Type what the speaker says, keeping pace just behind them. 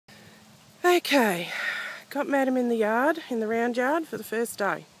Okay, got Madam in the yard, in the round yard for the first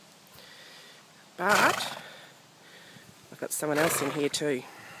day. But I've got someone else in here too.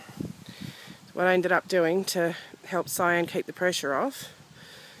 What I ended up doing to help Cyan keep the pressure off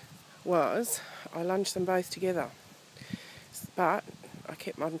was I lunged them both together. But I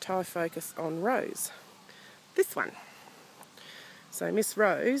kept my entire focus on Rose. This one. So Miss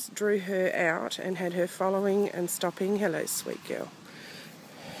Rose drew her out and had her following and stopping, hello sweet girl,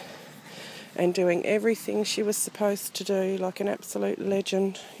 and doing everything she was supposed to do like an absolute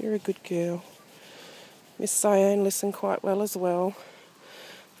legend. You're a good girl. Miss Cyan listened quite well as well.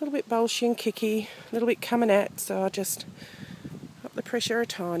 A little bit bolshy and kicky, a little bit coming at, so I just up the pressure a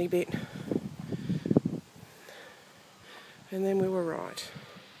tiny bit. And then we were right.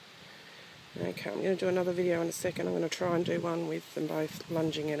 Okay, I'm going to do another video in a second. I'm going to try and do one with them both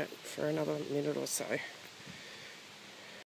lunging in it for another minute or so.